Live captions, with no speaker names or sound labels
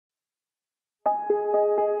Paano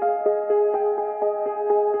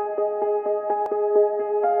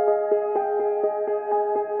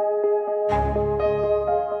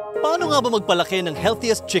nga ba magpalaki ng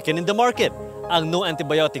healthiest chicken in the market? Ang No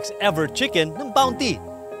Antibiotics Ever chicken ng Bounty.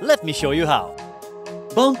 Let me show you how.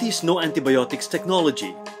 Bounty's No Antibiotics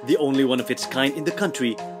technology, the only one of its kind in the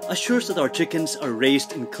country, assures that our chickens are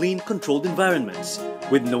raised in clean, controlled environments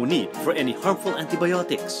with no need for any harmful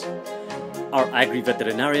antibiotics. Our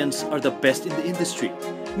agri-veterinarians are the best in the industry,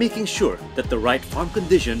 making sure that the right farm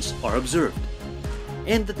conditions are observed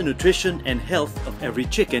and that the nutrition and health of every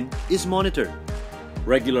chicken is monitored.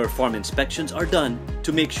 Regular farm inspections are done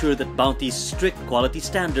to make sure that Bounty's strict quality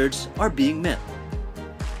standards are being met.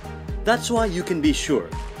 That's why you can be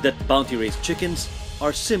sure that Bounty-raised chickens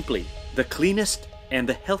are simply the cleanest and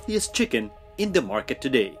the healthiest chicken in the market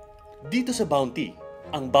today. Dito sa Bounty,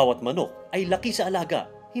 ang bawat manok ay laki sa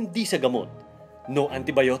alaga, hindi sa gamot. No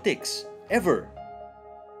antibiotics, ever.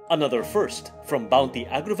 Another first from Bounty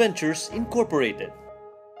AgroVentures Incorporated.